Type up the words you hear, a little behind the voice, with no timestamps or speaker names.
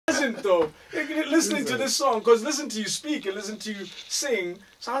different though. Listening to this song, because listen to you speak and listen to you sing,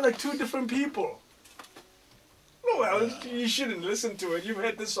 sound like two different people. No, well, you shouldn't listen to it. You've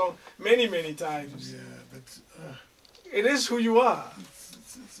heard this song many, many times. Yeah, but it is who you are.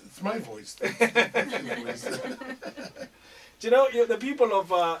 It's my voice. Do you know, the people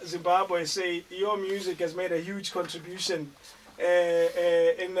of Zimbabwe say your music has made a huge contribution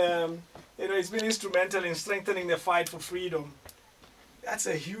it's been instrumental in strengthening the fight for freedom. That's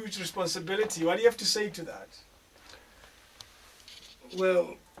a huge responsibility. What do you have to say to that?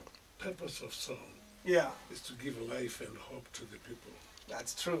 Well, purpose of song is to give life and hope to the people.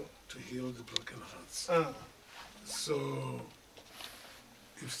 That's true. To heal the broken hearts. So,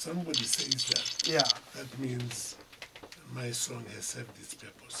 if somebody says that, that means my song has served its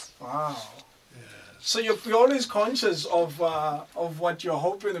purpose. Wow. Yeah. So you're always conscious of what you're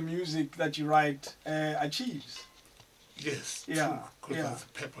hoping the music that you write achieves. Yes. Yeah. Because that's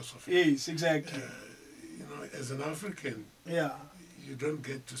the purpose of it. Yes, exactly. You know, as an African, you don't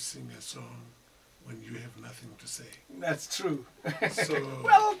get to sing a song when you have nothing to say. That's true. So,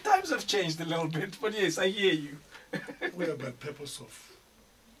 well, times have changed a little bit, but yes, I hear you. Well, but purpose of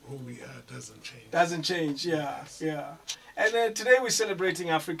who we are doesn't change. Doesn't change, yeah. And today we're celebrating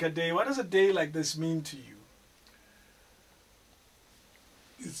Africa Day. What does a day like this mean to you?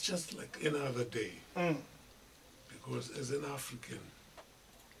 It's just like any other day. Because as an African,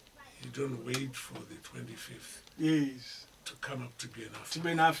 you don't wait for the 25th. Yes. To come up to be an African. To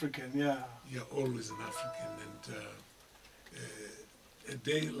be an African, yeah. You're always an African, and a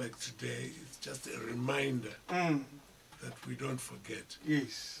day like today is just a reminder that we don't forget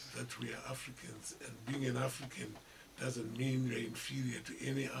that we are Africans, and being an African doesn't mean you're inferior to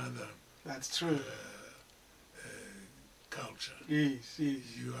any other. That's true. Culture. Yes.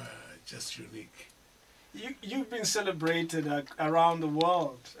 You are just unique. You've been celebrated around the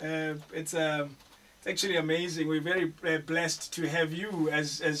world. It's actually amazing. We're very blessed to have you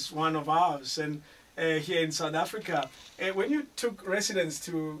as one of ours, and here in South Africa. When you took residence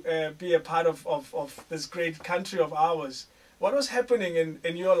to be a part of this great country of ours, what was happening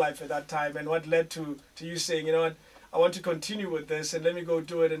in your life at that time, and what led to you saying, you know what, I want to continue with this and let me go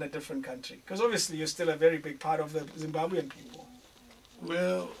do it in a different country? Because obviously you're still a very big part of the Zimbabwean people.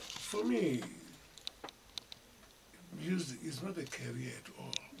 Well, for me, music is not a career at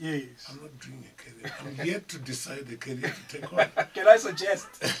all. Yes. I'm not doing a career. I'm yet to decide the career to take on. Can I suggest?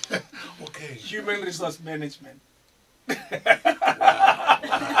 Okay. Human resource management.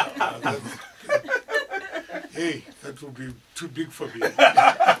 Hey, that would be too big for me.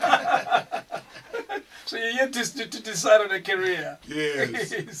 So you're yet to decide on a career.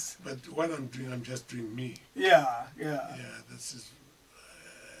 Yes. But what I'm doing, I'm just doing me. Yeah. This is,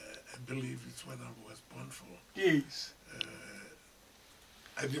 I believe it's what I was born for. Yes.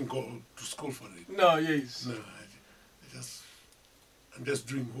 I didn't go to school for it. No, yes. No, I'm just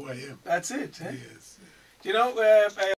doing who I am. That's it. Yes. You know,